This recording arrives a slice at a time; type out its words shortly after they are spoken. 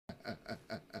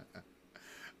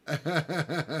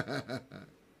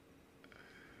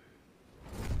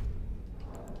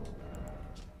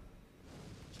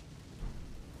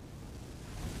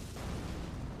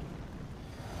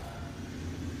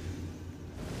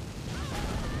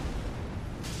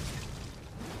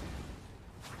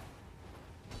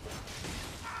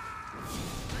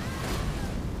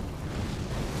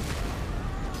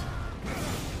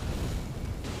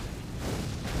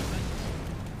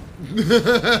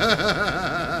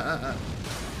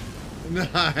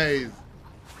Nice.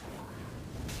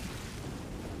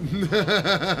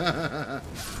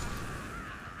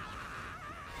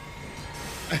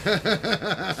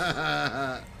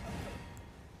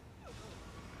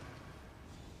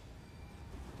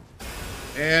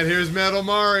 And here's Metal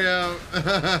Mario.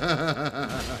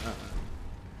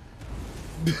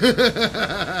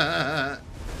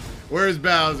 Where's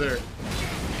Bowser?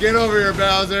 Get over here,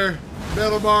 Bowser.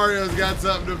 Metal Mario's got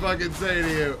something to fucking say to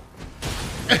you.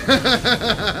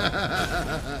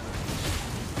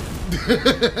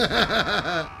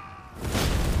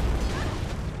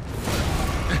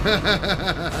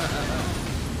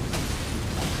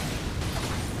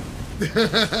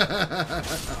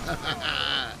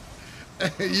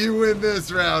 You win this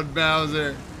round,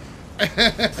 Bowser.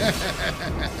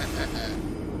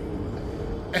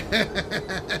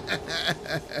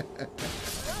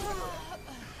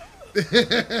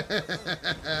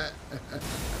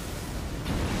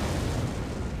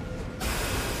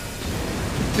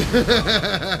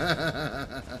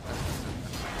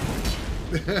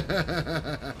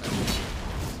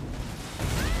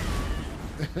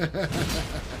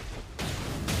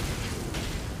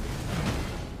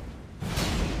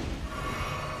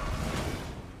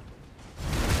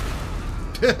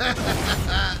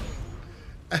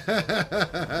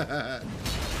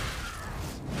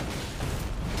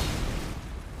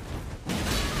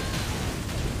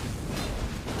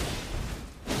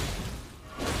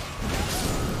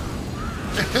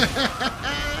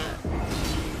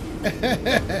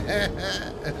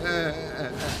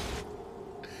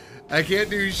 I can't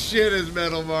do shit as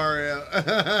Metal Mario.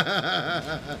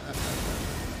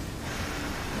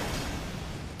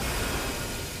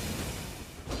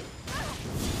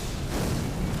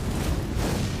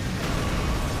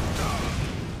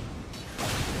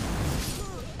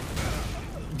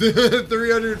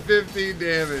 $315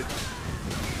 damage.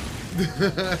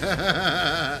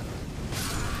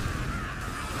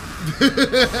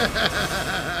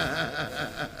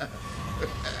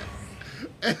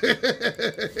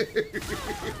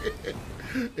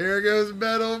 Here goes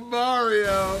Metal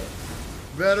Mario.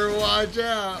 Better watch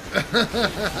out.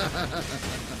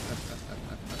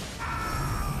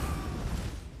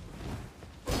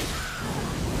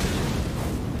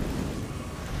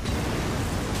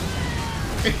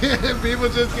 People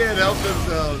just can't help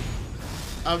themselves.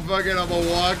 I'm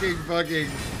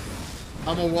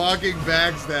a walking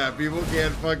backstab. People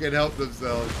can't fucking help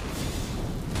themselves.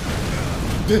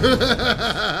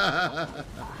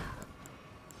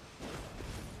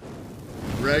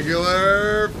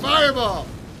 Regular fireball.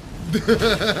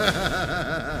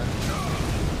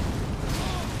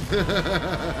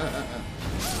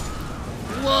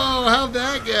 Whoa, how'd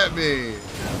that get me?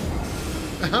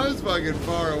 I was fucking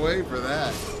far away for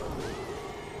that.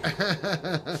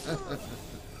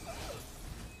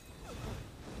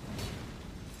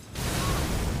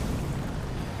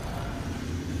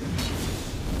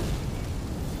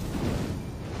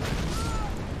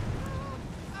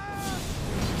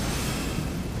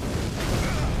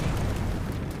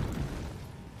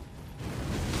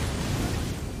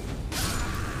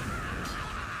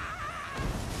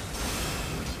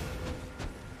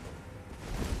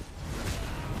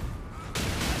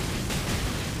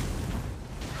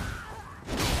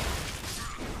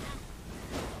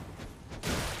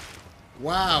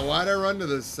 Wow, why'd I run to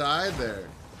the side there?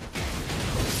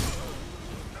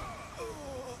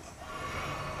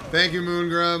 Thank you,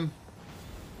 Moongrum.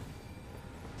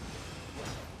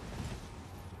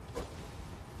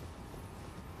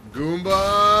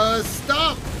 Goomba,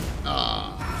 stop!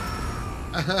 Ah.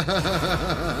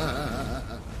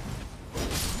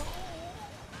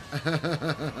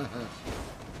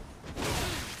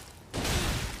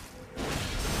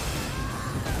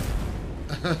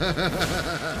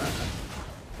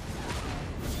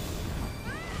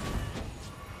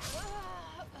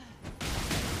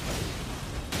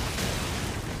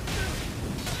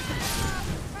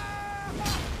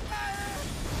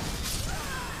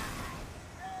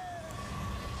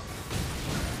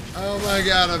 Oh my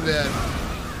god, I'm dead.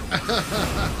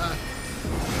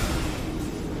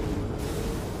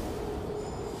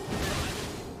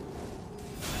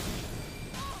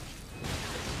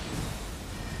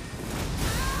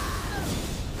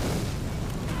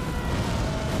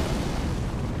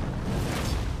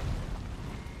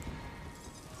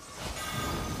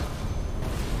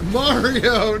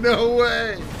 Mario, no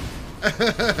way.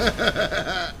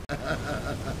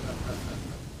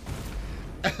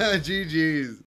 GG's.